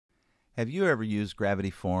Have you ever used Gravity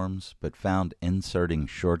Forms but found inserting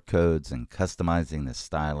shortcodes and customizing the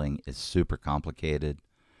styling is super complicated?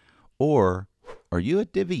 Or are you a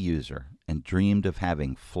Divi user and dreamed of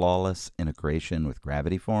having flawless integration with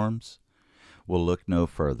Gravity Forms? Well, look no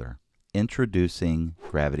further. Introducing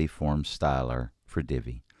Gravity Forms Styler for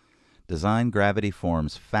Divi. Design Gravity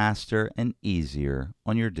Forms faster and easier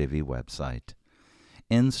on your Divi website.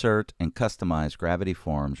 Insert and customize Gravity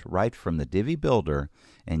Forms right from the Divi Builder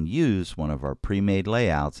and use one of our pre-made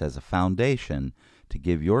layouts as a foundation to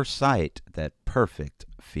give your site that perfect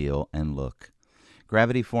feel and look.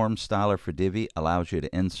 Gravity Forms Styler for Divi allows you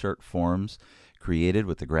to insert forms created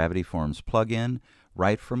with the Gravity Forms plugin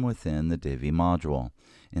right from within the Divi module,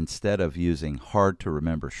 instead of using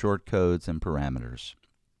hard-to-remember shortcodes and parameters.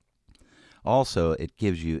 Also, it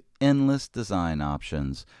gives you endless design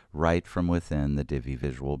options right from within the Divi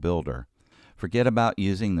Visual Builder. Forget about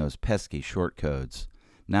using those pesky shortcodes.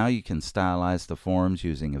 Now you can stylize the forms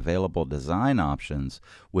using available design options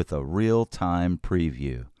with a real-time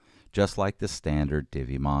preview, just like the standard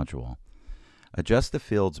Divi module. Adjust the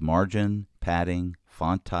field's margin, padding,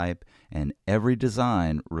 font type, and every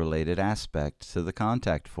design-related aspect to the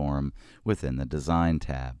contact form within the Design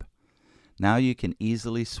tab. Now you can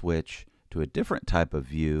easily switch to a different type of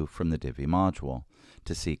view from the Divi module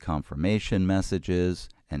to see confirmation messages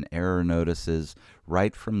and error notices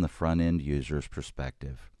right from the front-end user's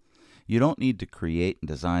perspective. You don't need to create and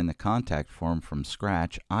design the contact form from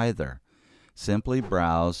scratch either. Simply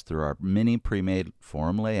browse through our many pre-made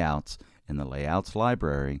form layouts in the Layouts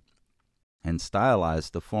library and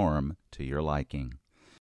stylize the form to your liking.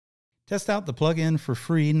 Test out the plugin for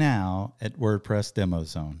free now at WordPress Demo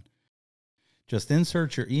Zone. Just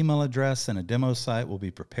insert your email address and a demo site will be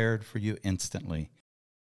prepared for you instantly.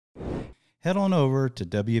 Head on over to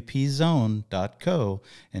wpzone.co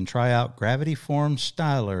and try out Gravity Forms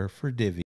Styler for Divi.